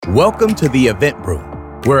Welcome to the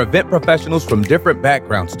EventBrew, where event professionals from different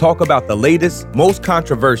backgrounds talk about the latest, most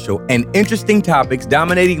controversial, and interesting topics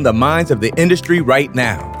dominating the minds of the industry right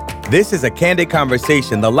now. This is a candid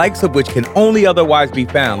conversation, the likes of which can only otherwise be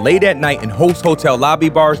found late at night in host hotel lobby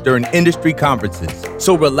bars during industry conferences.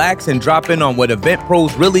 So relax and drop in on what event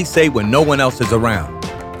pros really say when no one else is around.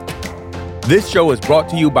 This show is brought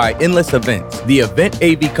to you by Endless Events, the event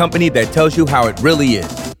AV company that tells you how it really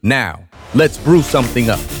is. Now, let's brew something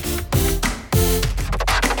up.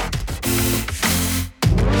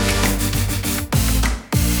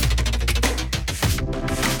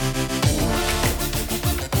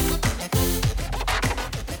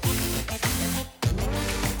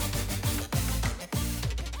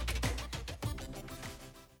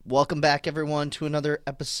 Welcome back, everyone, to another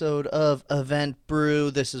episode of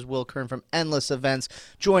EventBrew. This is Will Kern from Endless Events,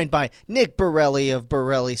 joined by Nick Borelli of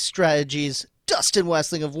Borelli Strategies, Dustin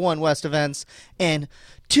Westling of One West Events, and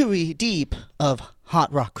Thuy Deep of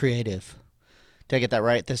Hot Rock Creative. Did I get that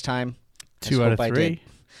right this time? 2 out of 3.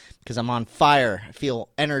 Because I'm on fire. I feel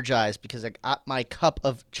energized because I got my cup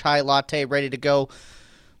of chai latte ready to go.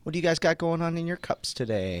 What do you guys got going on in your cups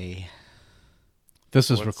today? This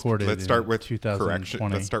is recorded. Let's start with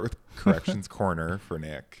 2020. Let's start with corrections corner for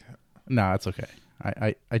Nick. No, that's okay.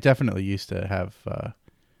 I definitely used to have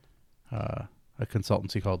a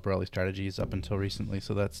consultancy called Borelli Strategies up until recently,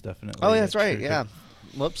 so that's definitely. Oh, yeah, that's right. Yeah.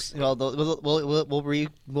 Whoops. Well,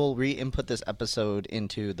 we'll re-input this episode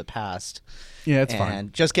into the past. Yeah, it's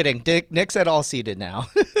fine. Just kidding. Nick's at all seated now.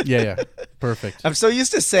 Yeah. Perfect. I'm so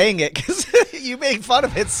used to saying it because you make fun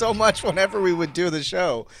of it so much whenever we would do the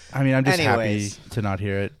show. I mean, I'm just happy to not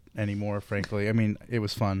hear it anymore, frankly. I mean, it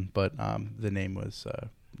was fun, but the name was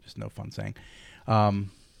just no fun saying.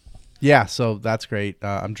 Yeah, so that's great.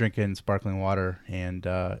 I'm drinking sparkling water, and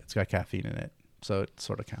it's got caffeine in it, so it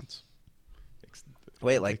sort of counts.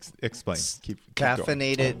 Wait, like explain. Keep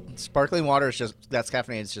caffeinated going. Sparkling water is that's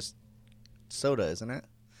caffeinated. It's just soda, isn't it?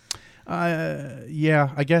 Yeah,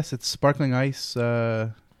 I guess it's sparkling ice,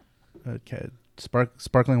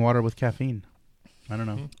 sparkling water with caffeine. I don't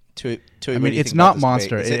know. I mean, it's not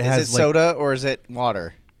Monster. Is it soda or is it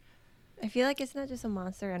water? I feel like it's not just a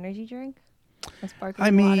Monster energy drink. A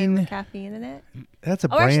sparkling water with caffeine in it. That's a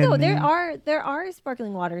brand actually, name. there are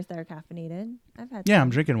sparkling waters that are caffeinated. I've had. Yeah, some.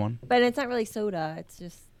 I'm drinking one. But it's not really soda. It's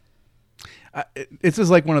just. It's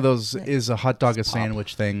just like one of those is a hot dog a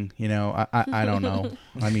sandwich thing, you know. I don't know.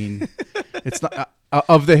 I mean, it's not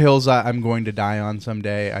of the hills I'm going to die on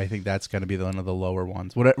someday. I think that's going to be one of the lower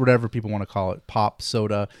ones. Whatever people want to call it, pop,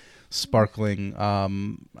 soda, sparkling,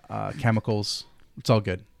 chemicals. It's all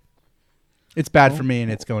good. It's bad for me,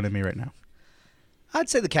 and it's going to me right now. I'd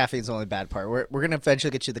say the caffeine's the only bad part. We're going to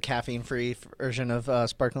eventually get you the caffeine-free version of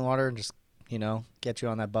sparkling water and just, get you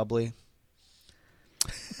on that bubbly.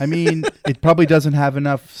 I mean, it probably doesn't have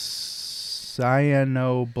enough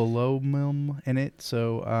cyanobulomum in it,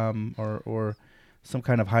 so or some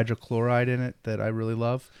kind of hydrochloride in it that I really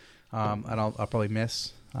love, and I'll probably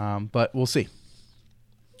miss, but we'll see.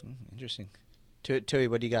 Interesting. Thuy,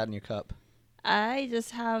 what do you got in your cup? I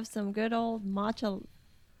just have some good old matcha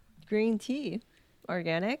green tea,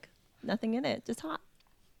 organic, nothing in it, just hot.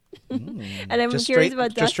 And I'm curious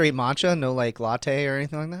about just straight matcha, no like latte or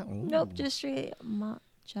anything like that. Ooh. Nope, just straight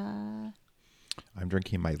matcha. I'm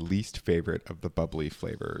drinking my least favorite of the bubbly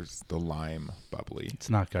flavors, the lime bubbly. It's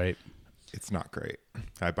not great. It's not great.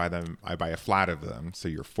 I buy a flat of them, so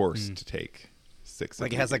you're forced to take 6.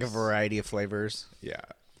 Like it has like a variety of flavors. Yeah.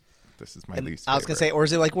 This is my least favorite. I was going to say, or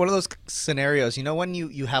is it like one of those scenarios, when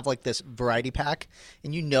you have like this variety pack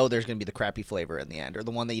and there's going to be the crappy flavor in the end or the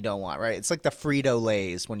one that you don't want, right? It's like the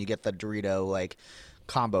Frito-Lays when you get the Dorito like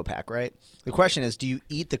combo pack, right? The question is, do you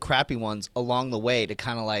eat the crappy ones along the way to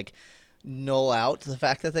kind of like null out the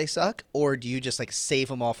fact that they suck? Or do you just like save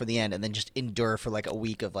them all for the end and then just endure for like a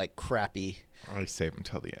week of like crappy? I save them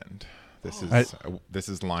till the end. This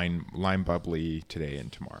is lime bubbly today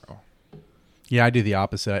and tomorrow. Yeah, I do the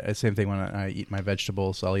opposite. Same thing when I eat my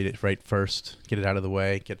vegetables. I'll eat it right first, get it out of the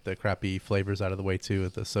way, get the crappy flavors out of the way too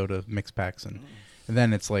with the soda mix packs. And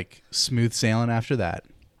then it's like smooth sailing after that.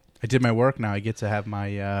 I did my work. Now I get to have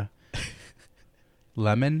my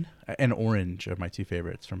lemon and orange are my 2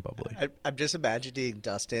 favorites from bubbly. I'm just imagining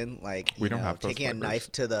Dustin like taking a knife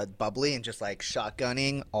to the bubbly and just like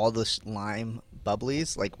shotgunning all the lime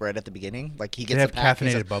bubblies like right at the beginning. Like he gets they have the pack,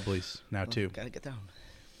 caffeinated bubblies now too. Gotta get down.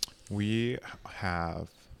 We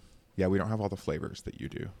don't have all the flavors that you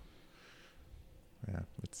do. Yeah,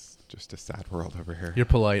 it's just a sad world over here. You're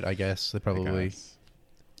polite, I guess. They probably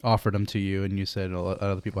offered them to you, and you said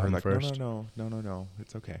other people had them first. No.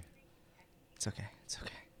 It's okay. It's okay.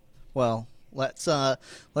 Well, let's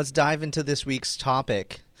dive into this week's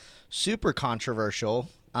topic. Super controversial.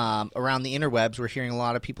 Around the interwebs, we're hearing a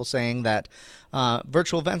lot of people saying that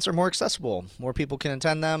virtual events are more accessible. More people can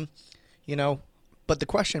attend them, But the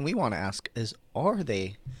question we want to ask is, are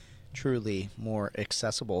they truly more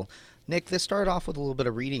accessible? Nick, this started off with a little bit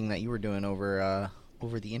of reading that you were doing over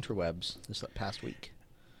the interwebs this past week.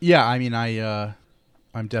 Yeah, I mean,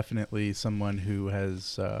 I'm definitely someone who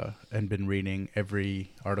has and been reading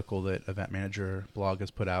every article that Event Manager blog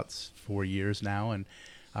has put out for years now, and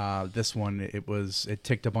this one it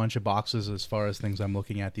ticked a bunch of boxes as far as things I'm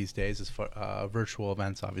looking at these days. As far virtual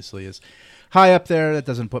events, obviously, is high up there. That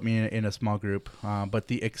doesn't put me in a small group, but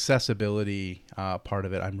the accessibility part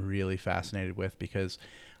of it, I'm really fascinated with because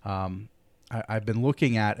I've been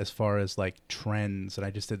looking at as far as like trends, and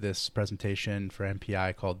I just did this presentation for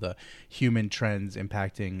MPI called the Human Trends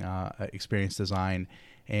Impacting Experience Design,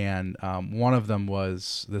 and one of them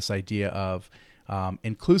was this idea of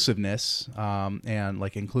inclusiveness, and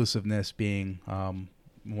like inclusiveness being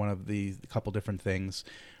one of the couple different things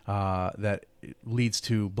that leads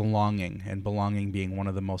to belonging, and belonging being one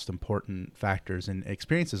of the most important factors in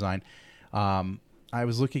experience design. I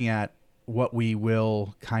was looking at what we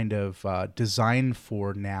will kind of design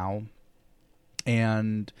for now,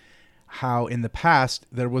 and how in the past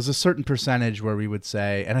there was a certain percentage where we would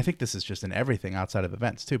say, and I think this is just in everything outside of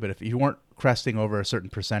events too, but if you weren't cresting over a certain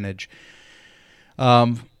percentage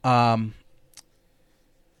of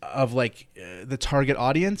like the target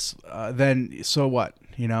audience, then so what?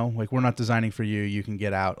 Like, we're not designing for you. You can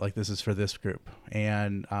get out. Like, this is for this group.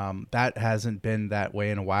 And that hasn't been that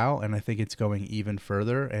way in a while. And I think it's going even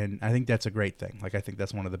further. And I think that's a great thing. Like, I think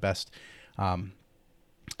that's one of the best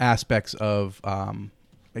aspects of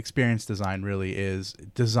experience design, really, is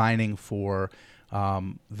designing for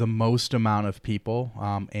the most amount of people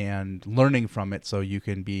and learning from it so you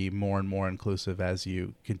can be more and more inclusive as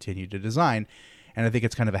you continue to design. And I think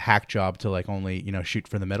it's kind of a hack job to like only, shoot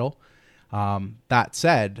for the middle. That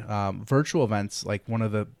said, virtual events, like one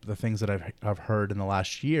of the things that I've heard in the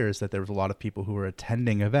last year is that there was a lot of people who were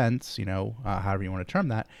attending events, however you want to term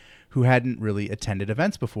that, who hadn't really attended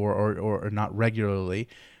events before or not regularly,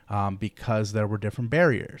 because there were different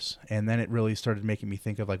barriers. And then it really started making me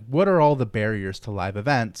think of like, what are all the barriers to live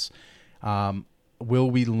events?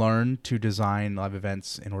 Will we learn to design live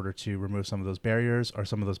events in order to remove some of those barriers? Are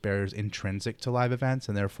some of those barriers intrinsic to live events,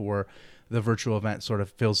 and therefore the virtual event sort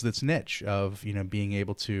of fills its niche of being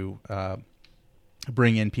able to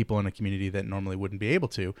bring in people in a community that normally wouldn't be able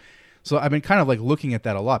to? So I've been kind of like looking at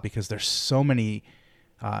that a lot because there's so many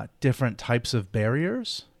different types of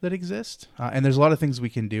barriers that exist, and there's a lot of things we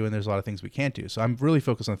can do, and there's a lot of things we can't do. So I'm really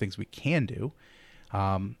focused on things we can do.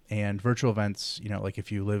 And virtual events, like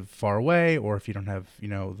if you live far away, or if you don't have,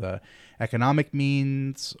 the economic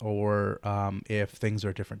means, or if things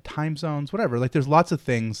are different time zones, whatever, like there's lots of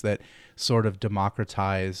things that sort of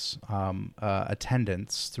democratize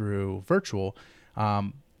attendance through virtual.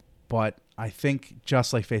 But I think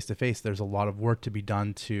just like face-to-face, there's a lot of work to be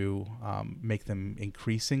done to make them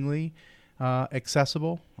increasingly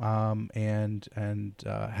accessible, and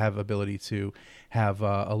have ability to have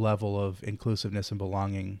a level of inclusiveness and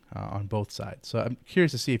belonging on both sides. So I'm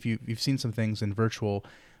curious to see if you've seen some things in virtual,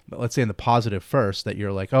 let's say in the positive first, that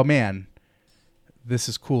you're like, oh man, this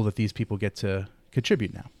is cool that these people get to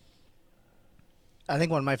contribute now. I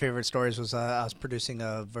think one of my favorite stories was I was producing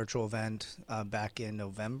a virtual event back in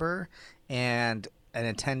November, and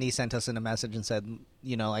an attendee sent us in a message and said,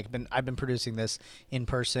 I've been producing this in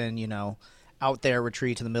person, out there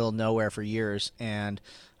retreat in the middle of nowhere for years, and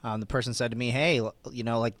the person said to me, hey,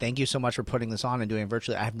 thank you so much for putting this on and doing it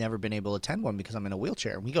virtually. I've never been able to attend one because I'm in a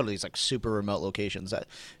wheelchair. We go to these like super remote locations that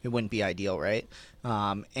it wouldn't be ideal, right?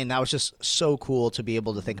 And that was just so cool to be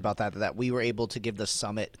able to think about that we were able to give the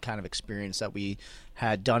summit kind of experience that we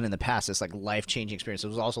had done in the past, this like life-changing experience. It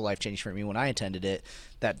was also life-changing for me when I attended it,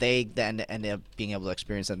 that they then ended up being able to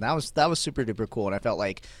experience it. And that was super duper cool. And I felt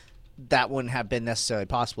like that wouldn't have been necessarily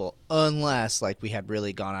possible unless like we had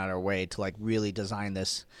really gone out of our way to like really design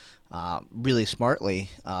this really smartly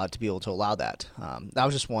to be able to allow that. That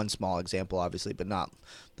was just one small example, obviously, but not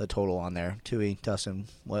the total on there. Thuy, Dustin,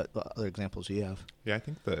 what other examples do you have? Yeah, I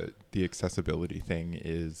think the accessibility thing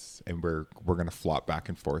is, and we're going to flop back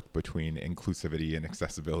and forth between inclusivity and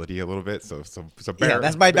accessibility a little bit. So yeah,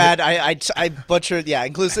 that's my bad. I butchered. Yeah,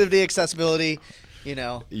 inclusivity, accessibility.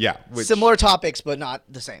 Yeah, similar topics, but not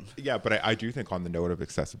the same. Yeah, but I do think on the note of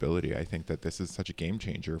accessibility, I think that this is such a game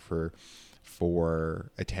changer for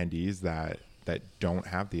attendees that don't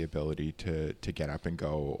have the ability to get up and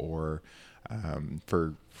go, or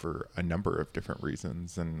for a number of different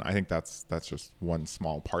reasons. And I think that's just one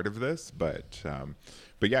small part of this, but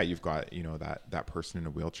yeah, you've got, you know, that person in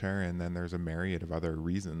a wheelchair, and then there's a myriad of other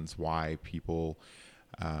reasons why people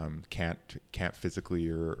can't physically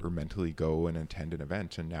or mentally go and attend an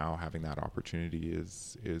event. And now having that opportunity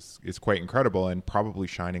is quite incredible, and probably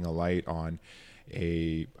shining a light on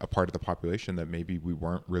a part of the population that maybe we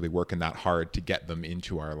weren't really working that hard to get them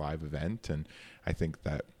into our live event. And I think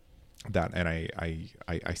that and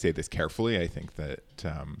I say this carefully, I think that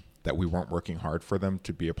we weren't working hard for them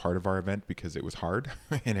to be a part of our event because it was hard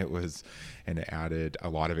and it added a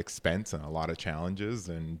lot of expense and a lot of challenges.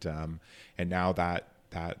 And now that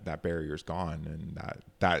barrier's gone, and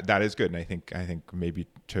that is good. And I think maybe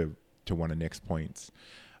to one of Nick's points,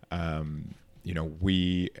 you know,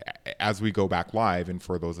 as we go back live, and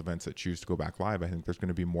for those events that choose to go back live, I think there's going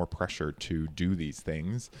to be more pressure to do these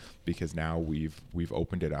things because now we've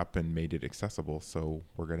opened it up and made it accessible. So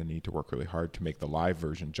we're going to need to work really hard to make the live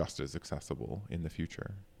version just as accessible in the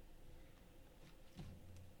future.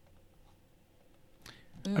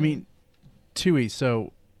 I mean, Thuy,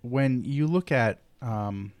 so when you look at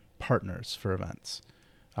partners for events,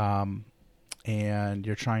 and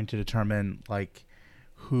you're trying to determine like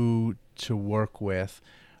who to work with,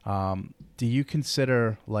 do you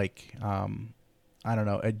consider like I don't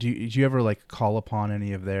know, do you ever like call upon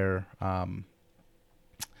any of their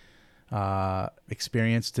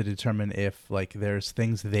experience to determine if like there's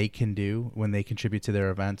things they can do when they contribute to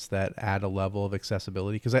their events that add a level of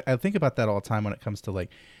accessibility? Because I think about that all the time when it comes to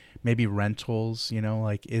like maybe rentals, you know,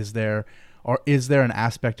 like is there an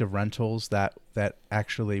aspect of rentals that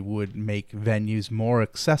actually would make venues more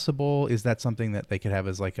accessible? Is that something that they could have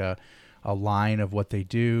as like a line of what they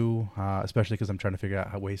do, especially because I'm trying to figure out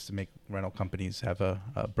how ways to make rental companies have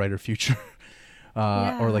a brighter future,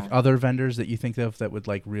 or like other vendors that you think of that would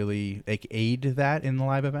like really like aid that in the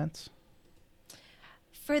live events?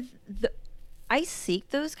 I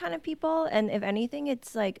seek those kind of people, and if anything,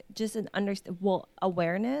 it's like just an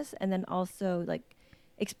awareness, and then also like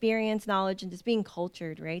experience, knowledge, and just being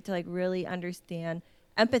cultured, right? To like really understand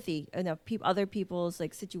empathy, you know, other people's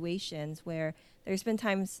like situations where there's been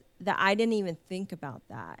times that I didn't even think about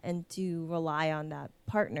that, and to rely on that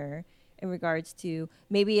partner in regards to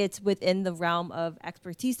maybe it's within the realm of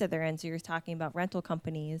expertise that they're in. So you're talking about rental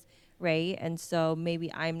companies, right? And so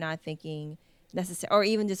maybe I'm not thinking necessary, or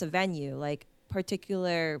even just a venue, like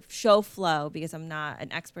particular show flow, because I'm not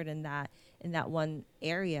an expert in that one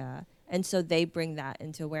area. And so they bring that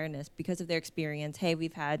into awareness because of their experience. Hey,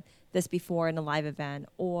 we've had this before in a live event,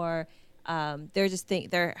 or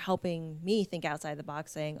they're helping me think outside the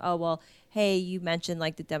box, saying, oh, well, hey, you mentioned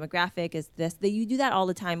like the demographic is this. You do that all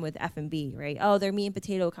the time with F&B, right? Oh, they're meat and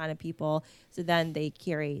potato kind of people. So then they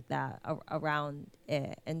curate that around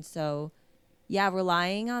it. And so, yeah,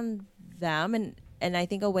 relying on them. And I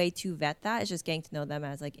think a way to vet that is just getting to know them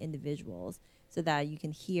as like individuals, so that you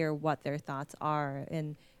can hear what their thoughts are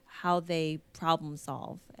and how they problem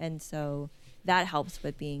solve. And so that helps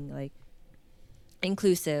with being like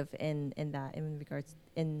inclusive in regards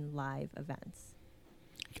in live events.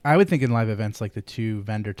 I would think in live events, like the two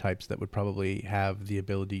vendor types that would probably have the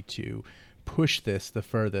ability to push this the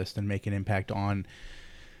furthest and make an impact on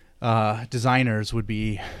designers would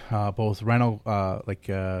be both rental,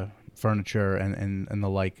 furniture and the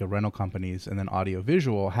like, rental companies, and then audio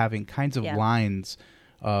visual, having kinds of lines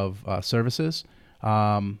of services.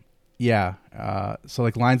 So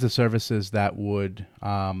like lines of services that would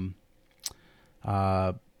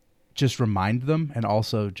just remind them, and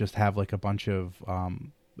also just have like a bunch of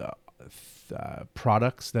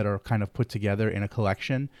products that are kind of put together in a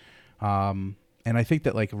collection. And I think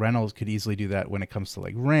that like rentals could easily do that when it comes to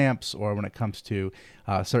like ramps, or when it comes to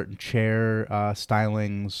certain chair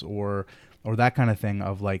stylings, or that kind of thing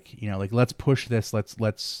of like, you know, like let's push this,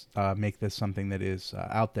 let's make this something that is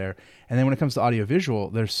out there. And then when it comes to audio visual,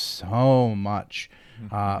 there's so much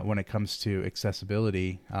when it comes to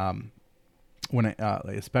accessibility,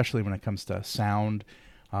 especially when it comes to sound,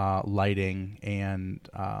 lighting, and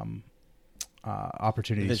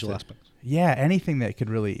opportunities. The visual aspects. Yeah, anything that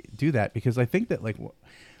could really do that, because I think that like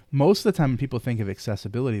most of the time when people think of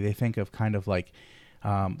accessibility, they think of kind of like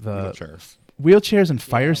the wheelchairs and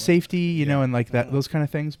fire safety, you know, and like that, those kind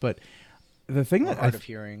of things. But the thing that hard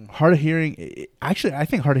of hearing, actually, I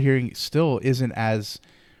think hard of hearing still isn't as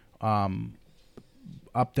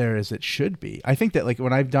up there as it should be. I think that like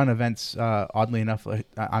when I've done events, oddly enough, like,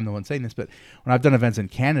 I'm the one saying this, but when I've done events in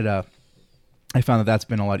Canada, I found that that's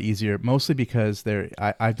been a lot easier, mostly because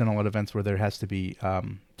I've done a lot of events where there has to be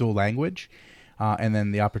dual language, and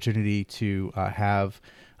then the opportunity to have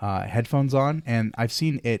headphones on. And I've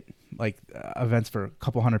seen it events for a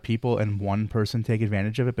couple hundred people and one person take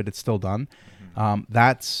advantage of it, but it's still done.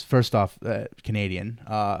 That's first off Canadian,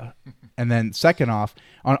 and then second off,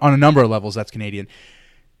 on a number of levels, that's Canadian.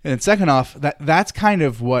 And then second off, that's kind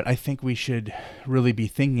of what I think we should really be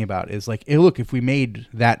thinking about is like, hey, look, if we made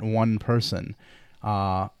that one person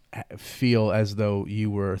feel as though you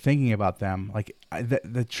were thinking about them, like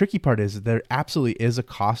the tricky part is there absolutely is a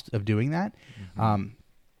cost of doing that.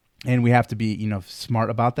 And we have to be, smart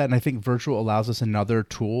about that. And I think virtual allows us another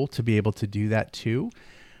tool to be able to do that too.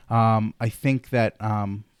 I think that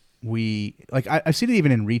I've seen it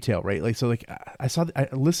even in retail, right? Like, so like I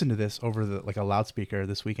listened to this over a loudspeaker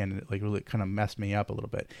this weekend, and it like really kind of messed me up a little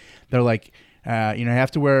bit. They're like, you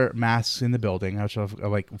have to wear masks in the building, which I'm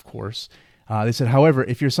like, of course. They said, however,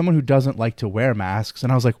 if you're someone who doesn't like to wear masks,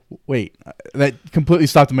 and I was like, wait, that completely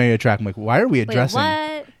stopped my track. I'm like, why are we addressing?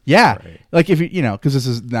 Wait, what? Yeah, right. Like if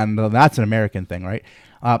because that's an American thing, right?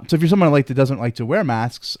 So if you're someone that doesn't like to wear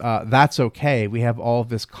masks, that's okay. We have all of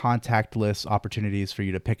this contactless opportunities for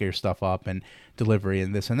you to pick your stuff up and delivery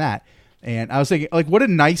and this and that. And I was thinking, like, what a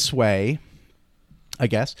nice way, I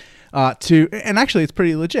guess, and actually it's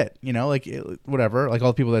pretty legit, whatever, like all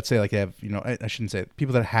the people that say like they have, I shouldn't say it,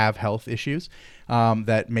 people that have health issues,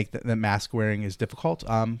 that make the mask wearing is difficult.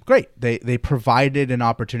 Great. They provided an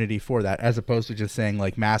opportunity for that as opposed to just saying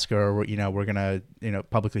like mask or, we're going to,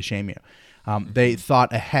 publicly shame you. They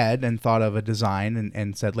thought ahead and thought of a design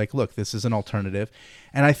and said like, look, this is an alternative.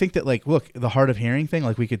 And I think that like, look, the hard of hearing thing,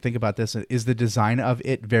 like we could think about this, is the design of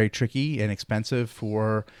it very tricky and expensive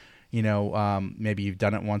for, maybe you've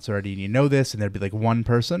done it once already and you know this, and there'd be like one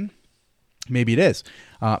person. Maybe it is.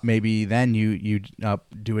 Maybe then you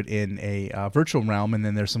do it in a virtual realm, and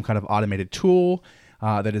then there's some kind of automated tool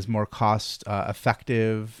that is more cost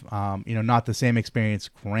effective. Not the same experience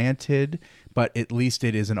granted, but at least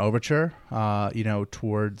it is an overture,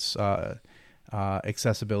 towards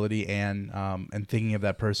accessibility and thinking of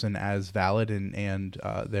that person as valid and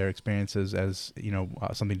their experiences as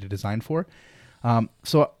something to design for.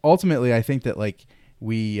 So ultimately, I think that like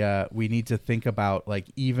we need to think about like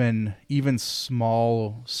even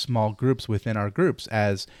small groups within our groups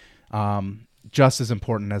as just as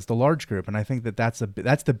important as the large group. And I think that that's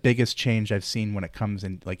the biggest change I've seen when it comes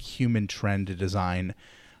in like human trend to design,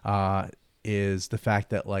 is the fact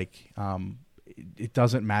that like it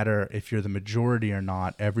doesn't matter if you're the majority or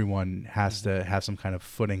not. Everyone has to have some kind of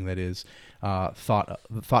footing that is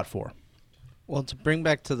thought for. Well, to bring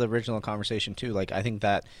back to the original conversation too, like I think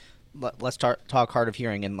that let's talk hard of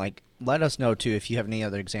hearing, and like let us know too if you have any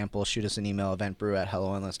other examples. Shoot us an email,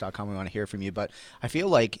 eventbrew@helloendless.com. We want to hear from you. But I feel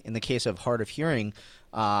like in the case of hard of hearing,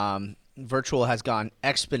 virtual has gone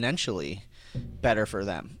exponentially better for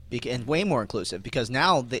them and way more inclusive, because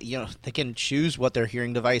now they can choose what their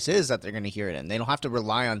hearing device is that they're going to hear it in. They don't have to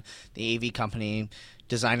rely on the AV company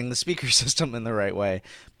designing the speaker system in the right way.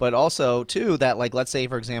 But also too that like, let's say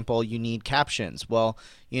for example you need captions. Well,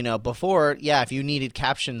 before, if you needed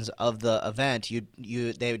captions of the event,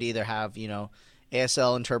 they would either have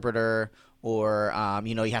ASL interpreter or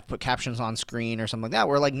you have to put captions on screen or something like that,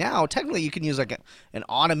 where like now technically you can use like an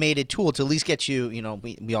automated tool to at least get you,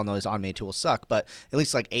 we all know these automated tools suck, but at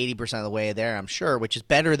least like 80% of the way there, I'm sure, which is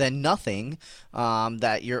better than nothing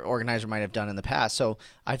that your organizer might have done in the past. So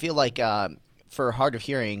I feel like for hard of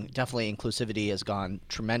hearing, definitely inclusivity has gone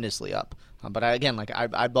tremendously up. But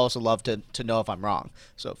I'd also love to know if I'm wrong.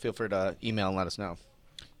 So feel free to email and let us know.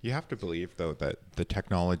 You have to believe, though, that the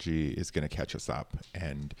technology is going to catch us up.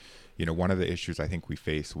 And, one of the issues I think we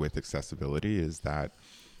face with accessibility is that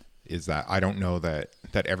I don't know that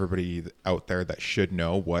everybody out there that should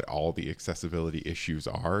know what all the accessibility issues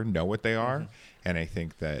are know what they are. Mm-hmm. And I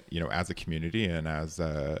think that, as a community and as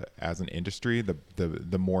an industry,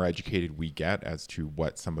 the more educated we get as to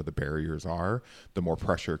what some of the barriers are, the more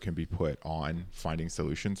pressure can be put on finding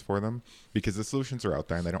solutions for them, because the solutions are out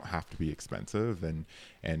there and they don't have to be expensive. And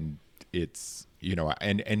it's,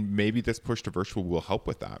 and maybe this push to virtual will help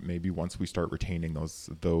with that. Maybe once we start retaining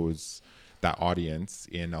that audience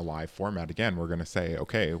in a live format again, we're going to say,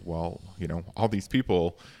 okay, well, all these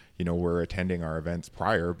people, were attending our events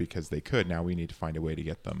prior because they could. Now we need to find a way to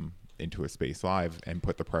get them into a space live and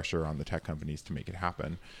put the pressure on the tech companies to make it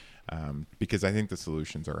happen. Because I think the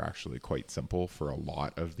solutions are actually quite simple for a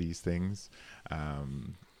lot of these things.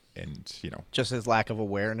 Just as lack of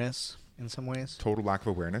awareness in some ways. Total lack of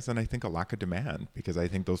awareness, and I think a lack of demand, because I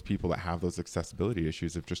think those people that have those accessibility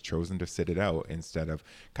issues have just chosen to sit it out instead of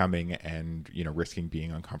coming and risking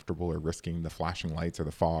being uncomfortable or risking the flashing lights or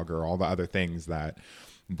the fog or all the other things that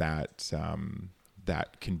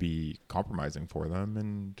that can be compromising for them.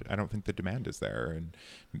 And I don't think the demand is there. And,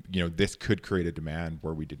 this could create a demand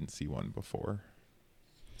where we didn't see one before.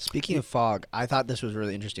 Speaking of fog, I thought this was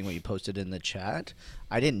really interesting what you posted in the chat.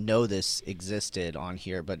 I didn't know this existed on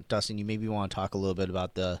here, but Dustin, you maybe want to talk a little bit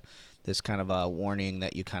about this kind of a warning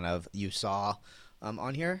that you saw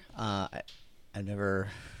on here. I've never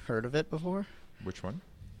heard of it before. Which one?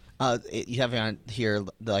 You have on here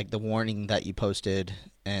the warning that you posted,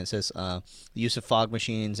 and it says the use of fog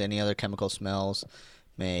machines, any other chemical smells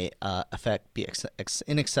may be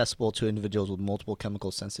inaccessible to individuals with multiple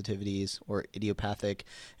chemical sensitivities or idiopathic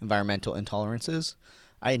environmental intolerances.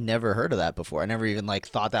 I had never heard of that before. I never even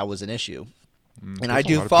thought that was an issue. And I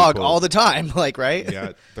do fog all the time, right?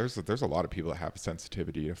 Yeah, there's a lot of people that have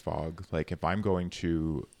sensitivity to fog. Like if I'm going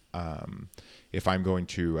to a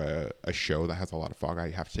show that has a lot of fog,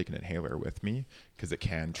 I have to take an inhaler with me because it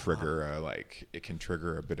can trigger a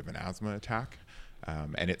bit of an asthma attack.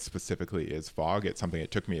 And it specifically is fog. It's something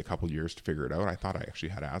it took me a couple years to figure it out. I thought I actually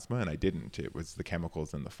had asthma and I didn't. It was the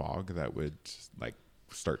chemicals in the fog that would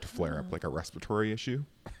start to flare up like a respiratory issue.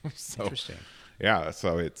 So, interesting. Yeah.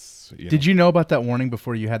 So it's, Did you know about that warning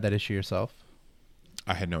before you had that issue yourself?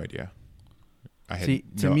 I had no idea. I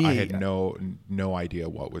had no idea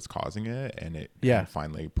what was causing it, and it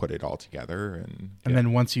finally put it all together. And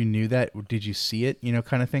then once you knew that, did you see it,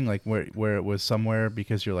 kind of thing, like where it was somewhere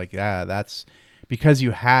because you're like, that's because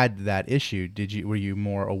you had that issue. Were you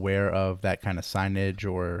more aware of that kind of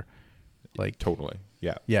signage or like totally?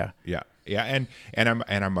 Yeah. And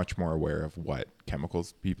I'm much more aware of what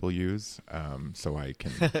chemicals people use, so I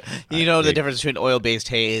can. The difference between oil-based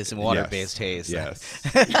haze and water-based haze. Yes. See,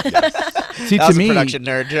 that to was me, a production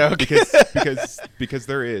nerd joke. because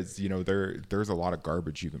there is, there's a lot of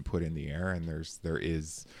garbage you can put in the air, and there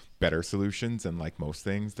is better solutions. And like most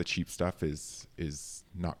things, the cheap stuff is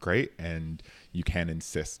not great, and you can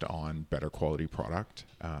insist on better quality product.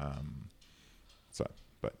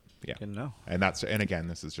 Yeah. Good to know. And again,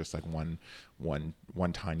 this is just like one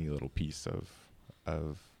tiny little piece of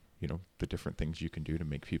the different things you can do to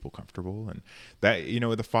make people comfortable. And that,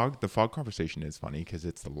 the fog conversation is funny because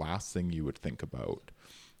it's the last thing you would think about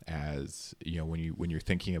as, when you're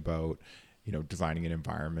thinking about, designing an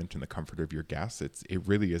environment and the comfort of your guests. It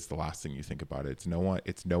really is the last thing you think about. It's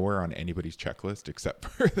nowhere on anybody's checklist except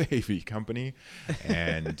for the AV company,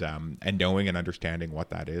 and knowing and understanding what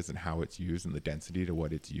that is and how it's used and the density to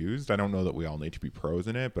what it's used. I don't know that we all need to be pros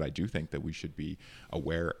in it, but I do think that we should be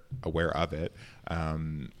aware of it.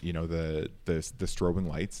 The strobing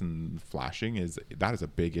lights and flashing is a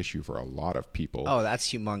big issue for a lot of people. Oh,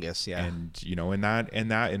 that's humongous. Yeah. And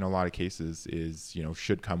that in a lot of cases is,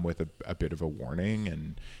 should come with a bit of a warning.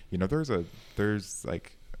 And there's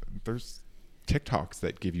TikToks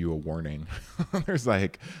that give you a warning. There's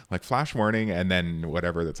like flash warning, and then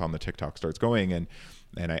whatever that's on the TikTok starts going. And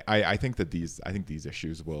I think that these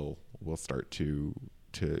issues will start to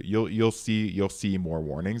you'll see more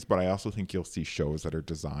warnings, but I also think you'll see shows that are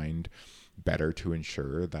designed better to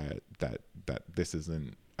ensure that this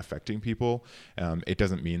isn't affecting people. It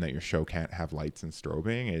doesn't mean that your show can't have lights and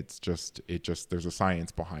strobing. It's just there's a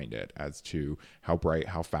science behind it as to how bright,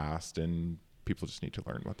 how fast, and people just need to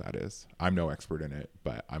learn what that is. I'm no expert in it,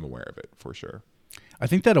 but I'm aware of it for sure. I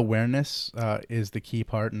think that awareness is the key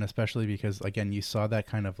part, and especially because, again, you saw that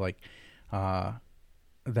kind of like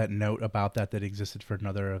that note about that existed for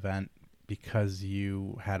another event because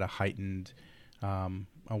you had a heightened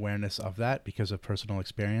awareness of that because of personal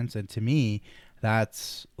experience. And to me,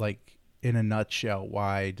 that's like in a nutshell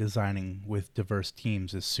why designing with diverse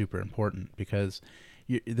teams is super important, because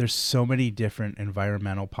there's so many different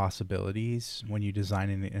environmental possibilities when you design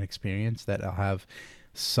an experience that will have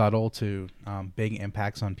subtle to big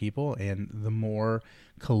impacts on people. And the more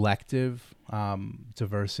collective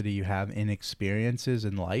diversity you have in experiences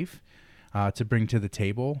in life to bring to the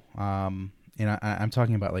table, and I'm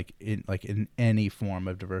talking about in any form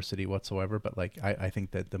of diversity whatsoever, but I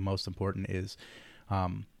think that the most important is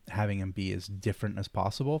having them be as different as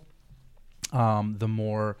possible. The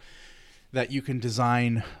more that you can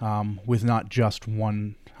design with not just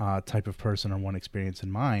one type of person or one experience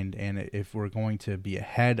in mind. And if we're going to be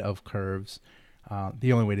ahead of curves,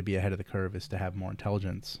 the only way to be ahead of the curve is to have more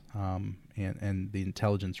intelligence. And the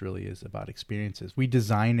intelligence really is about experiences. We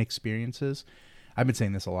design experiences. I've been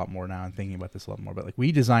saying this a lot more now and thinking about this a lot more, but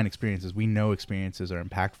we design experiences. We know experiences are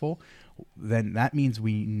impactful. Then that means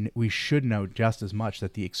we should know just as much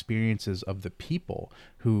that the experiences of the people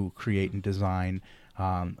who create and design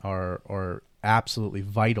are absolutely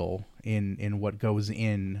vital in what goes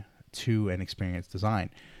in to an experience design.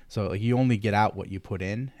 So you only get out what you put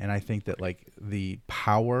in, and I think that the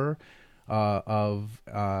power of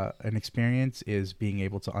an experience is being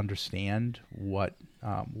able to understand what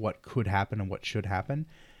could happen and what should happen.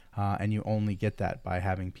 And you only get that by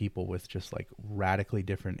having people with just like radically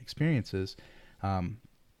different experiences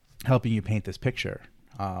helping you paint this picture.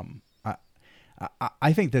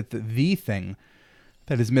 I think that the thing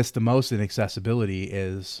that is missed the most in accessibility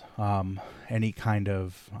is any kind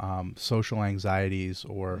of social anxieties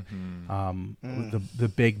or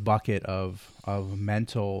the big bucket of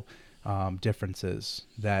mental differences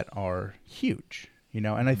that are huge, you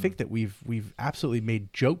know. And I think that we've absolutely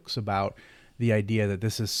made jokes about the idea that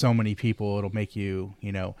this is so many people, it'll make you,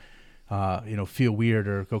 feel weird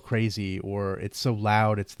or go crazy, or it's so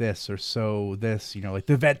loud, it's this or so this, like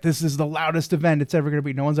the event, this is the loudest event it's ever going to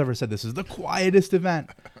be. No one's ever said this is the quietest event.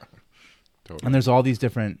 Totally. And there's all these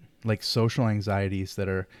different like social anxieties that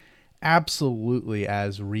are absolutely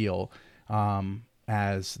as real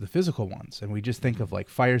as the physical ones. And we just think of like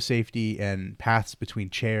fire safety and paths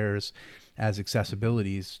between chairs as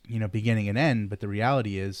accessibilities, beginning and end. But the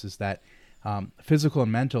reality is that physical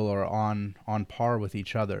and mental are on par with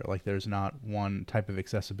each other. Like there's not one type of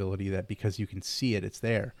accessibility that because you can see it, it's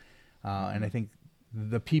there. And I think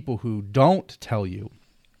the people who don't tell you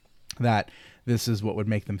that this is what would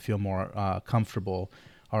make them feel more comfortable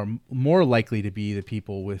are more likely to be the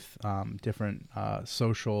people with different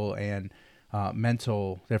social and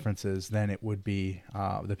mental differences than it would be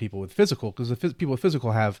the people with physical, because the people with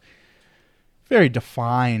physical have very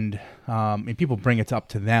defined, and people bring it up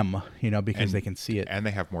to them, because they can see it, and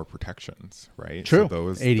they have more protections, right? True.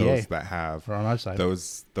 So those that have on our side.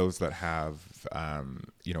 those that have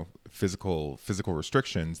physical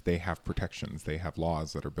restrictions, they have protections. They have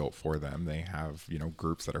laws that are built for them. They have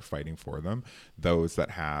groups that are fighting for them. Those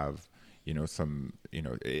that have some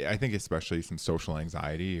I think especially some social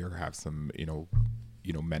anxiety or have some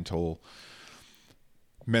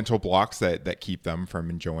mental blocks that keep them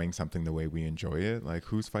from enjoying something the way we enjoy it. Like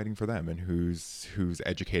who's fighting for them, and who's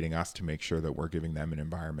educating us to make sure that we're giving them an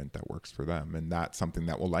environment that works for them. And that's something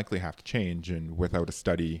that will likely have to change. And without a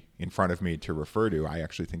study in front of me to refer to, I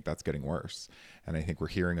actually think that's getting worse. And I think we're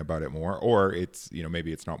hearing about it more, or it's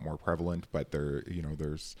maybe it's not more prevalent, but there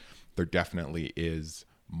definitely is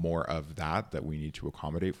more of that we need to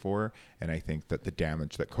accommodate for. And I think that the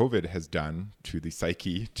damage that COVID has done to the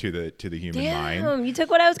psyche, to the human mind. You took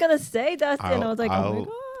what I was gonna say, Dustin. I was like, oh my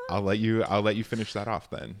God. I'll let you finish that off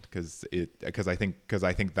then, because I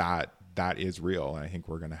think that is real, and I think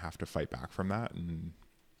we're gonna have to fight back from that. And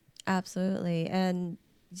absolutely. And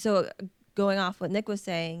so going off what Nick was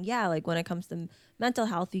saying, yeah, like when it comes to mental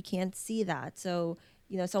health, you can't see that. So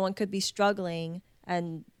someone could be struggling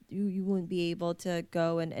and you wouldn't be able to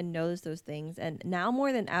go and notice those things. And now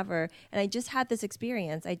more than ever, and I just had this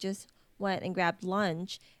experience. I just went and grabbed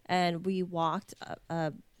lunch, and we walked,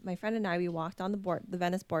 my friend and I, we walked on the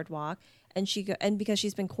Venice boardwalk, and and because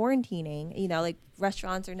she's been quarantining, like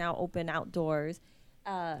restaurants are now open outdoors,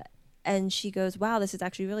 and she goes, wow, this is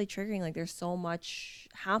actually really triggering. Like there's so much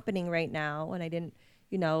happening right now. And I didn't,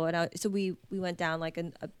 so we went down like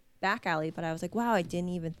a back alley, but I was like, wow, I didn't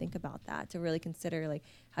even think about that, to really consider like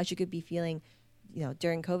how she could be feeling,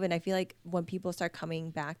 during COVID. And I feel like when people start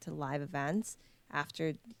coming back to live events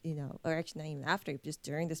after, or actually not even after, just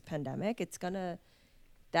during this pandemic, it's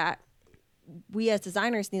that we as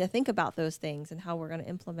designers need to think about those things and how we're going to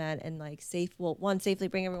implement and like safely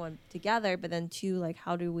bring everyone together, but then two, like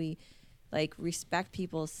how do we like respect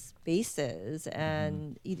people's spaces,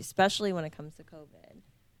 and especially when it comes to COVID.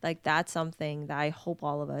 Like that's something that I hope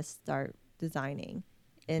all of us start designing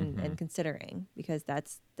and considering, because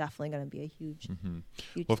that's definitely going to be a huge,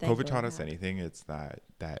 huge well, if thing COVID taught us anything, it's that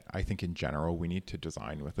I think in general we need to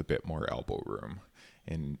design with a bit more elbow room,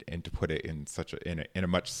 and to put it in in a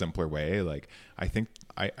much simpler way. Like I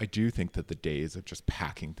do think that the days of just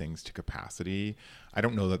packing things to capacity, I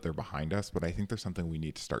don't know that they're behind us, but I think there's something we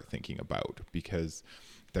need to start thinking about, because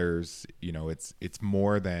there's it's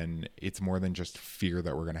more than just fear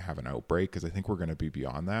that we're going to have an outbreak, because I think we're going to be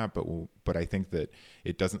beyond that, but I think that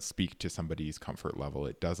it doesn't speak to somebody's comfort level.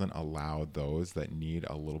 It doesn't allow those that need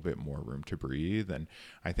a little bit more room to breathe. And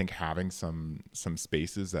I think having some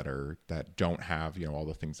spaces that don't have all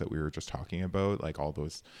the things that we were just talking about, like all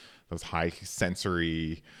those high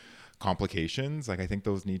sensory complications, like I think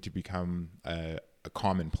those need to become a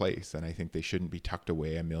commonplace, and I think they shouldn't be tucked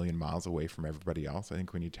away a million miles away from everybody else. I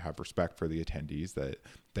think we need to have respect for the attendees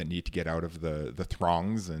that need to get out of the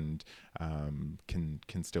throngs and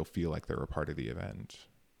can still feel like they're a part of the event.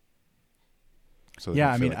 So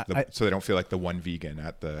so they don't feel like the one vegan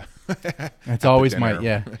at the. It's always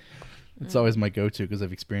it's always my go-to, because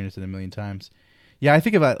I've experienced it a million times. Yeah, I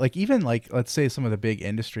think about like even like let's say some of the big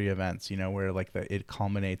industry events, where like it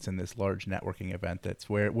culminates in this large networking event. That's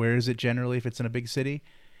where is it generally if it's in a big city?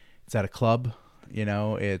 It's at a club.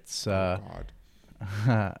 It's God.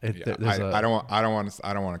 there's I don't want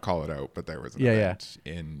to call it out, but there was an event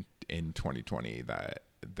in 2020 that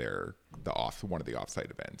one of the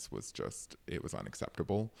offsite events was it was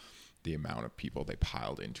unacceptable. The amount of people they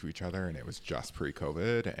piled into each other, and it was just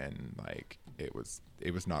pre-COVID, and like it was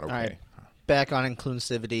not okay. Right. Back on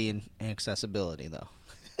inclusivity and accessibility, though.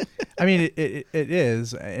 I mean, it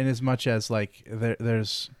is, in as much as like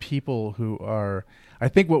there's people who are. I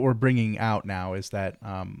think what we're bringing out now is that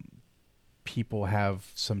people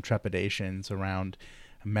have some trepidations around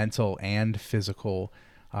mental and physical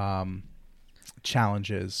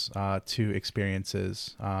challenges to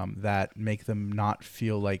experiences that make them not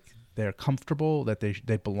feel like they're comfortable, that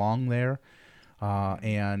they belong there,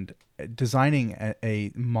 and designing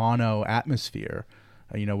a mono atmosphere,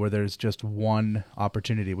 where there's just one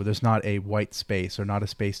opportunity, where there's not a white space or not a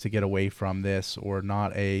space to get away from this, or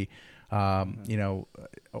not a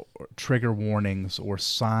trigger warnings or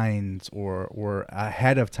signs or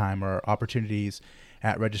ahead of time, or opportunities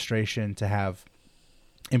at registration to have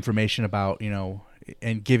information about,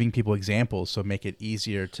 and giving people examples. So make it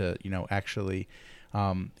easier to, actually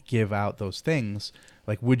give out those things.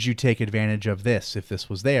 Like, would you take advantage of this if this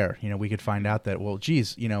was there? We could find out that, well,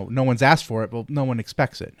 geez, no one's asked for it, but no one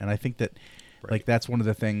expects it. And I think that like, that's one of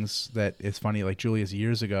the things that is funny. Like Julius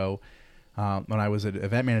years ago, when I was at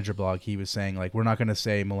Event Manager blog, he was saying like, we're not going to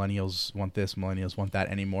say millennials want this, millennials want that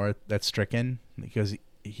anymore. That's stricken, because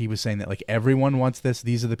he was saying that like everyone wants this.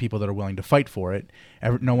 These are the people that are willing to fight for it.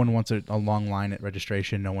 No one wants a long line at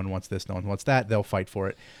registration. No one wants this. No one wants that. They'll fight for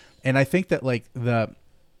it. And I think that like the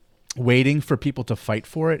waiting for people to fight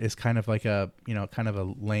for it is kind of like a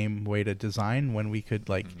lame way to design, when we could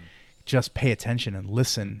like just pay attention and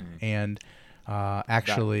listen and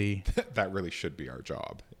actually that really should be our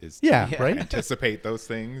job, is right, anticipate those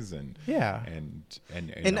things and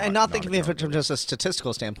not think of it from just a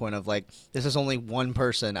statistical standpoint of like, this is only one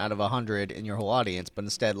person out of 100 in your whole audience, but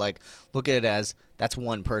instead like look at it as that's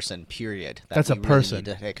one person, period. That's a person.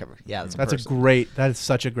 Yeah, that is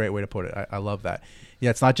such a great way to put it. I love that.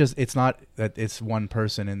 Yeah, it's not that it's one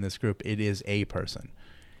person in this group. It is a person,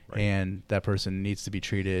 and that person needs to be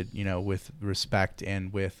treated, with respect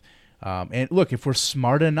and with. And look, if we're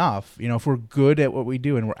smart enough, if we're good at what we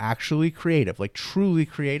do and we're actually creative, like truly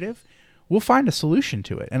creative, we'll find a solution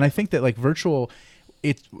to it. And I think that like virtual,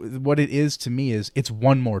 what it is to me is it's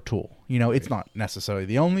one more tool. It's not necessarily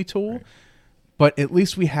the only tool, but at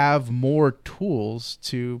least we have more tools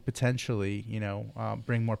to potentially,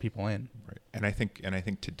 bring more people in. Right. And I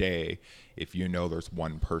think today, if there's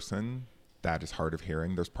one person that is hard of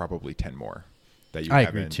hearing, there's probably 10 more. That you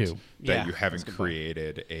haven't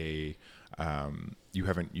created you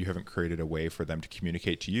haven't created a way for them to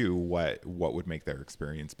communicate to you what would make their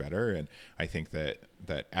experience better. And I think that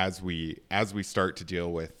as we start to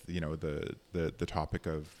deal with the topic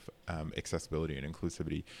of accessibility and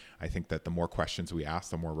inclusivity, I think that the more questions we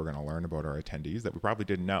ask, the more we're going to learn about our attendees that we probably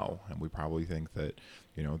didn't know. And we probably think that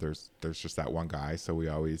there's just that one guy, so we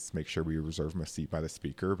always make sure we reserve him a seat by the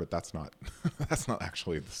speaker, but that's not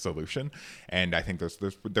actually the solution. And I think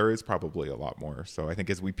there is probably a lot more. So I think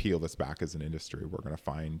as we peel this back as an industry, we're going to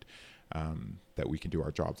find that we can do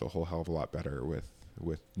our jobs a whole hell of a lot better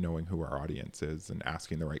with knowing who our audience is and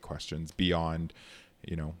asking the right questions beyond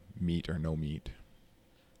meet or no meet.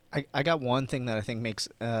 I got one thing that I think makes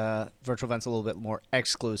virtual events a little bit more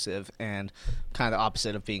exclusive and kind of the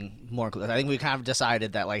opposite of being more inclusive. I think we kind of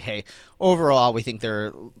decided that, like, hey, overall we think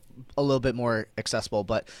they're a little bit more accessible.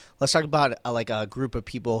 But let's talk about a group of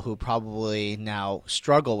people who probably now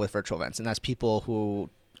struggle with virtual events, and that's people who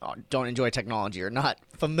don't enjoy technology or not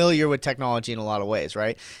familiar with technology in a lot of ways,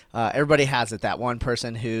 right? Everybody has it. That one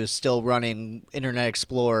person who's still running Internet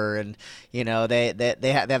Explorer, and they have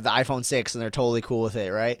the iPhone 6 and they're totally cool with it,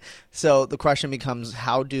 right? So the question becomes,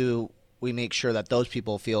 how do we make sure that those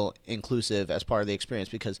people feel inclusive as part of the experience?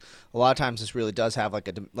 Because a lot of times this really does have I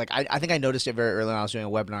think I noticed it very early when I was doing a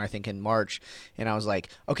webinar, I think in March, and I was like,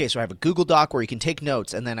 okay, so I have a Google Doc where you can take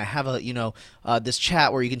notes, and then I have this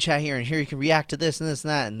chat where you can chat here, and here you can react to this and this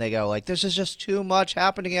and that, and they go like, this is just too much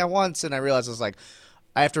happening at once. And I realized I was like,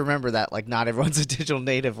 I have to remember that like not everyone's a digital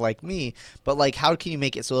native like me, but like how can you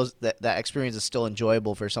make it so that experience is still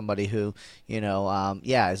enjoyable for somebody who is rocking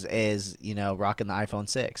the iPhone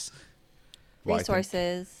 6?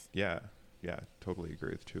 Resources. Totally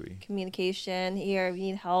agree with Thuy. Communication. Here, if you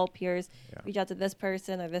need help, reach out to this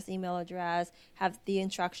person or this email address. Have the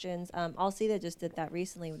instructions. Alcida just did that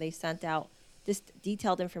recently, where they sent out just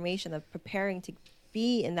detailed information of preparing to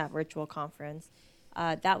be in that virtual conference.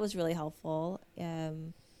 That was really helpful.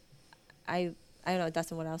 I don't know,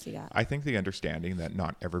 Dustin, what else you got? I think the understanding that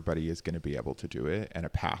not everybody is going to be able to do it and a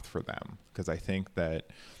path for them. Because I think that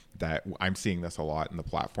I'm seeing this a lot in the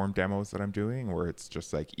platform demos that I'm doing, where it's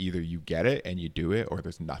just like either you get it and you do it, or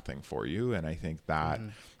there's nothing for you. And I think that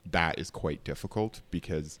that is quite difficult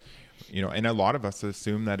because, and a lot of us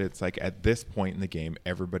assume that it's like at this point in the game,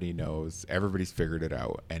 everybody knows, everybody's figured it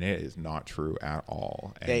out, and it is not true at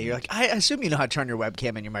all. And yeah, you're like, I assume you know how to turn your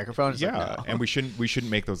webcam and your microphone. It's yeah, like, no. and we shouldn't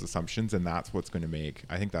make those assumptions, and that's what's going to make.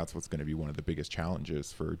 I think that's what's going to be one of the biggest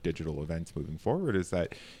challenges for digital events moving forward. Is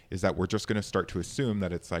that we're just going to start to assume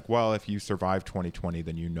that it's like, well, if you survive 2020,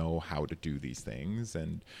 then you know how to do these things,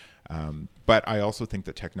 and but I also think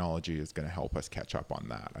that technology is going to help us catch up on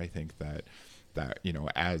that. I think that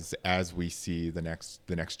as we see the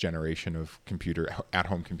next generation of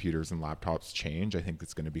at-home computers and laptops change, I think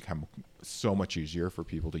it's going to become so much easier for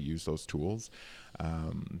people to use those tools.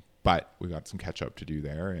 But we got some catch up to do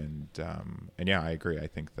there, and yeah, I agree. I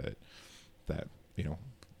think that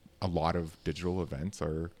a lot of digital events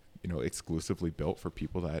are exclusively built for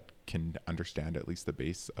people that can understand at least the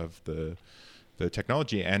base of the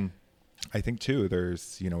technology. And I think too,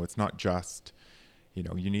 there's it's not just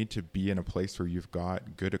you need to be in a place where you've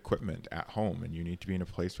got good equipment at home, and you need to be in a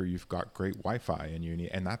place where you've got great Wi-Fi,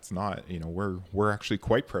 and that's not, we're actually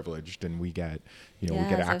quite privileged, and we get, we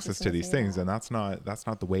get access to these things, and that's not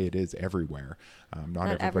the way it is everywhere.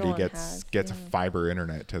 Not everybody gets a fiber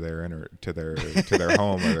internet to their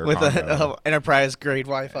home or their with condo. a enterprise grade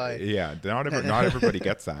Wi-Fi. Yeah, not everybody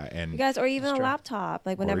gets that, and you guys, or even a laptop.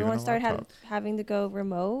 Like when Or everyone even a started laptop. having to go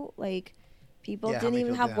remote, like. People Yeah, how didn't many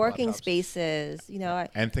even people have didn't have working laptops? spaces,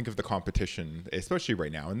 And think of the competition, especially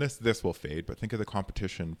right now, and this will fade, but think of the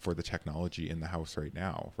competition for the technology in the house right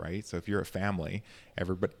now, right? So if you're a family,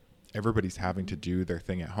 everybody's having to do their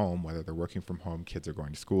thing at home, whether they're working from home, kids are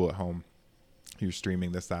going to school at home, you're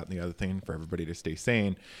streaming this, that, and the other thing for everybody to stay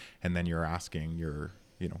sane, and then you're asking your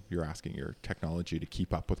technology to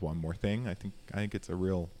keep up with one more thing. I think it's a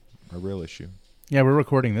real issue. Yeah, we're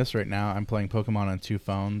recording this right now. I'm playing Pokemon on 2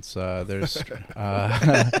 phones. There's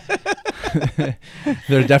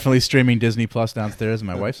they're definitely streaming Disney Plus downstairs, and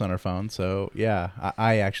my wife's on her phone. So yeah,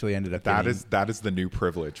 I actually ended up that is the new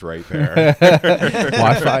privilege right there.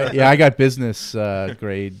 Wi-Fi. Yeah, I got business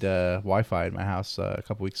grade Wi-Fi in my house a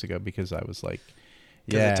couple weeks ago because I was like,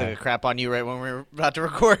 Because it took a crap on you right when we were about to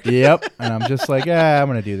record. Yep. And I'm just like, I'm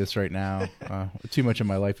going to do this right now. Too much of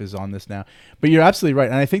my life is on this now. But you're absolutely right.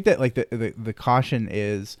 And I think that like the caution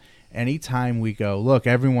is anytime we go, look,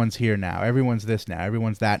 everyone's here now. Everyone's this now.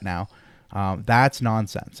 Everyone's that now. That's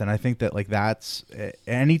nonsense. And I think that like that's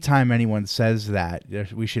anytime anyone says that,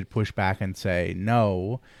 we should push back and say,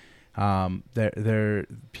 no, they're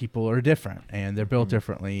people are different and they're built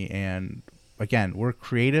differently. And again, we're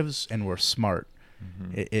creatives and we're smart.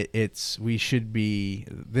 We should be.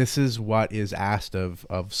 This is what is asked of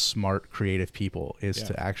smart, creative people is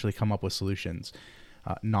to actually come up with solutions,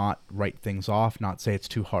 not write things off, not say it's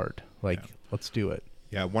too hard. Let's do it.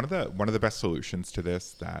 Yeah, one of the best solutions to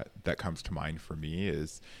this that comes to mind for me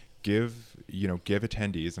is give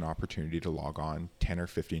attendees an opportunity to log on 10 or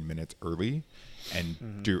 15 minutes early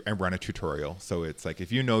and run a tutorial. So it's like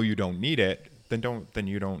if you don't need it, then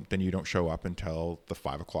you don't show up until the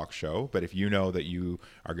 5 o'clock show. But if you know that you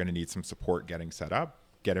are going to need some support getting set up,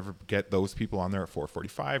 get those people on there at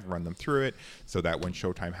 4:45, run them through it, so that when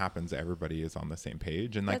showtime happens, everybody is on the same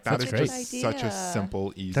page. And like that is just such a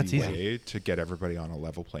simple, easy way to get everybody on a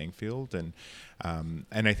level playing field. And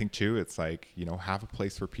I think too, it's like have a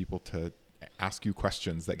place for people to ask you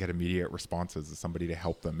questions that get immediate responses as somebody to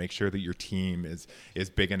help them. Make sure that your team is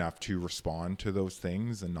big enough to respond to those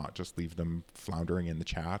things and not just leave them floundering in the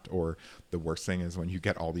chat. Or the worst thing is when you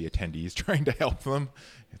get all the attendees trying to help them.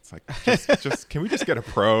 It's like just can we just get a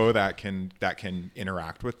pro that can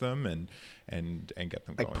interact with them and get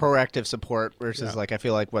them like going. Proactive support versus like I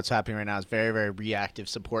feel like what's happening right now is very, very reactive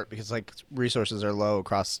support because like resources are low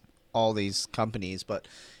across all these companies. But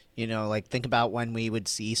like think about when we would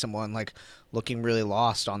see someone like looking really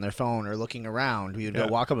lost on their phone or looking around, we would go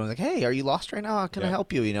walk up and be like, hey, are you lost right now? Can I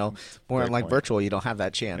help you? More in like virtual, you don't have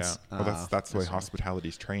that chance. Yeah. Well, that's the way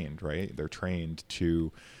hospitality's trained, right? They're trained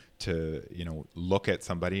to look at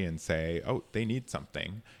somebody and say, oh, they need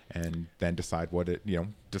something, and then decide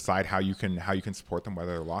decide how you can support them,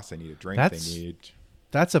 whether they're lost, they need a drink,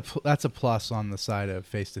 That's a plus on the side of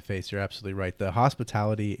face-to-face. You're absolutely right. The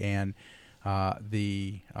hospitality and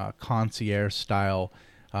the concierge style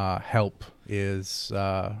help is,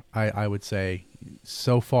 I would say,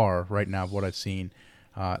 so far right now of what I've seen,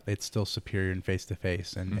 it's still superior in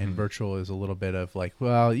face-to-face, and virtual is a little bit of like,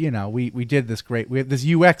 well, you know, we did this great. This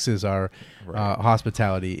UX is our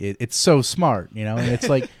hospitality. It's so smart, you know, and it's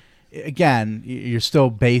like, again, you're still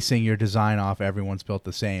basing your design off everyone's built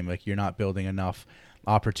the same. Like, you're not building enough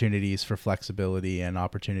opportunities for flexibility and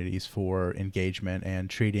opportunities for engagement and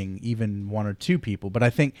treating even one or two people. But I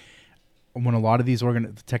think when a lot of these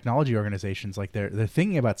technology organizations, like they're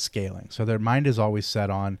thinking about scaling, so their mind is always set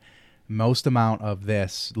on most amount of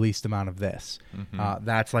this, least amount of this.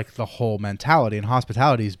 That's like the whole mentality. And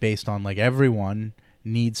hospitality is based on like everyone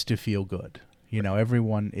needs to feel good. You know,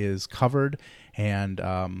 everyone is covered, and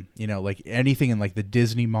you know, like anything in like the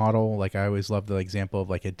Disney model. Like I always love the example of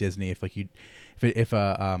like at Disney, if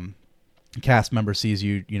a cast member sees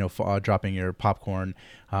you, you know, dropping your popcorn,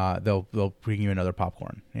 they'll bring you another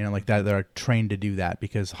popcorn. You know, like that. They're trained to do that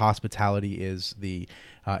because hospitality is the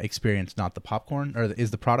experience, not the popcorn, or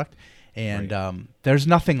is the product. And there's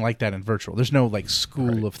nothing like that in virtual. There's no like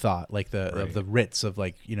school of thought, like of the Ritz of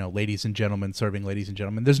like, you know, ladies and gentlemen serving ladies and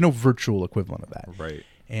gentlemen. There's no virtual equivalent of that. Right.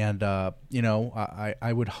 And you know,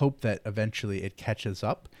 I would hope that eventually it catches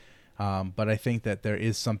up. But I think that there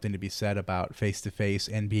is something to be said about face-to-face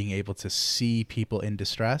and being able to see people in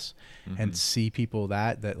distress and see people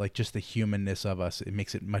that like just the humanness of us. It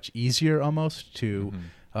makes it much easier almost to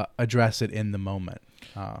address it in the moment.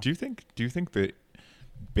 Do you think that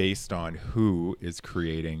based on who is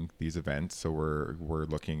creating these events, so we're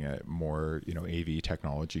looking at more, you know, AV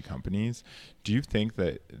technology companies, do you think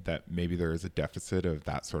that maybe there is a deficit of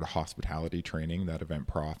that sort of hospitality training that event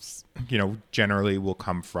profs, you know, generally will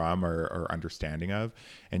come from or understanding of?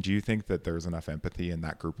 And do you think that there's enough empathy in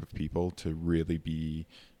that group of people to really be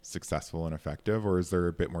successful and effective, or is there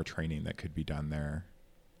a bit more training that could be done there?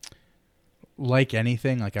 Like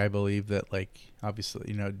anything, like I believe that, like, obviously,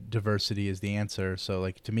 you know, diversity is the answer. So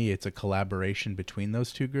like to me, it's a collaboration between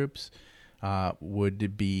those two groups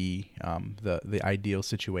would be the ideal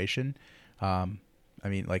situation. I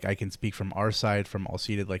mean, like I can speak from our side, from All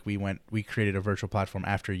Seated. Like we created a virtual platform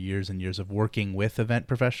after years and years of working with event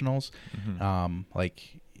professionals.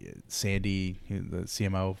 Like Sandy, the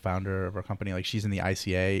CMO founder of our company, like she's in the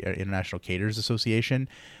ICA, International Caterers Association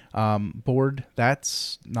board.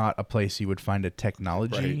 That's not a place you would find a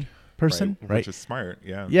technology person, right? Which is smart.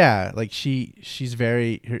 Yeah, like she's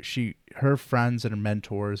her friends and her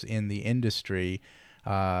mentors in the industry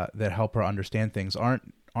that help her understand things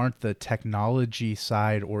aren't the technology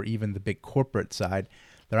side or even the big corporate side.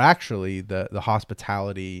 They're actually the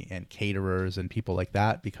hospitality and caterers and people like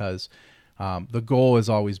that, because the goal has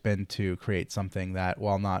always been to create something that,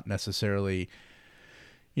 while not necessarily,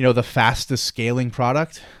 you know, the fastest scaling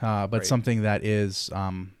product, but something that is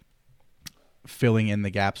filling in the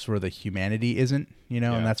gaps where the humanity isn't, you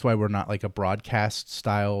know, and that's why we're not like a broadcast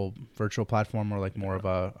style virtual platform. We're like more of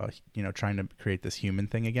a you know, trying to create this human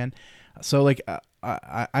thing again. So like,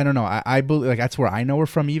 I don't know. I believe like that's where I know we're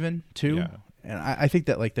from even too. Yeah. And I think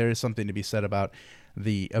that like there is something to be said about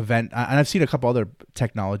the event. And I've seen a couple other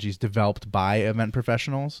technologies developed by event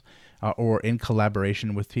professionals or in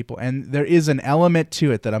collaboration with people. And there is an element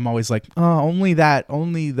to it that I'm always like, oh,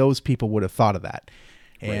 only those people would have thought of that.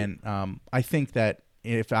 And I think that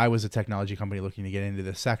if I was a technology company looking to get into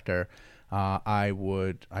this sector, I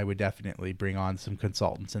would definitely bring on some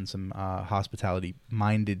consultants and some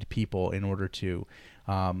hospitality-minded people in order to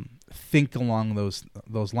think along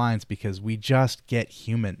those lines, because we just get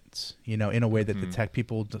humans, you know, in a way that the tech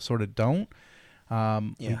people sort of don't.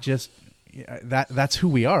 We just that's who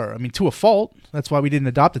we are. I mean, to a fault. That's why we didn't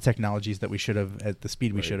adopt the technologies that we should have at the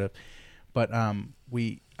speed we should have. But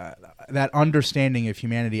we that understanding of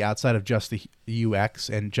humanity outside of just the UX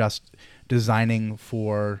and just designing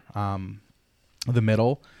for the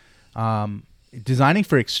middle, designing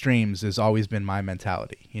for extremes has always been my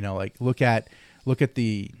mentality. You know, like look at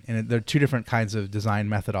and there are two different kinds of design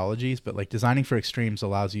methodologies, but like designing for extremes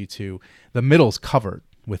allows you to, the middle's covered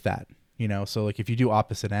with that. You know, so like if you do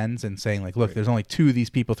opposite ends and saying like, look, there's only 2 of these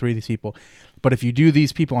people, 3 of these people, but if you do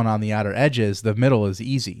these people on the outer edges, the middle is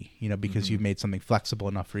easy, you know, because you've made something flexible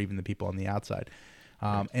enough for even the people on the outside.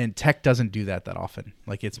 And tech doesn't do that often.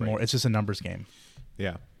 Like it's more, it's just a numbers game.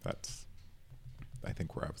 Yeah, that's, I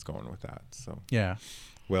think, where I was going with that. So yeah.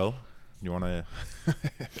 Will, you want to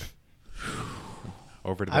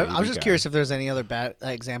over to the I was just curious if there's any other bad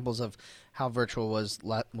examples of how virtual was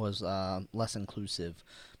less inclusive.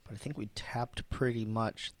 I think we tapped pretty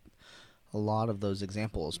much a lot of those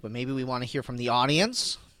examples, but maybe we want to hear from the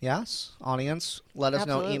audience. Yes, audience, let us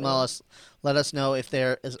know, email us, let us know if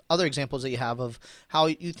there is other examples that you have of how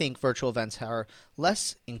you think virtual events are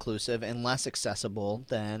less inclusive and less accessible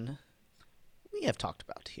than may have talked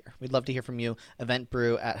about here. We'd love to hear from you.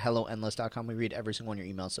 EventBrew@helloendless.com. We read every single one of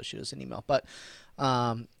your emails, so shoot us an email. But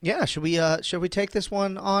yeah, should we take this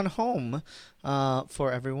one on home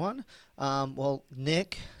for everyone? Well,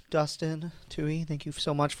 Nick, Dustin, Thuy, thank you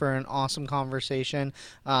so much for an awesome conversation.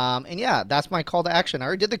 And yeah, that's my call to action. I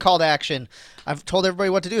already did the call to action. I've told everybody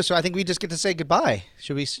what to do, so I think we just get to say goodbye.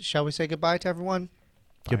 Shall we say goodbye to everyone?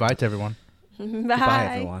 Goodbye to everyone. Bye. Goodbye,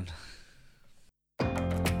 everyone.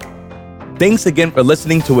 Thanks again for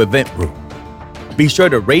listening to EventBrew. Be sure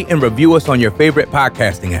to rate and review us on your favorite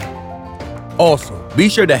podcasting app. Also, be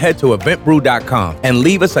sure to head to eventbrew.com and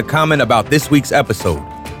leave us a comment about this week's episode.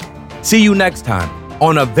 See you next time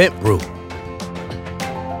on EventBrew.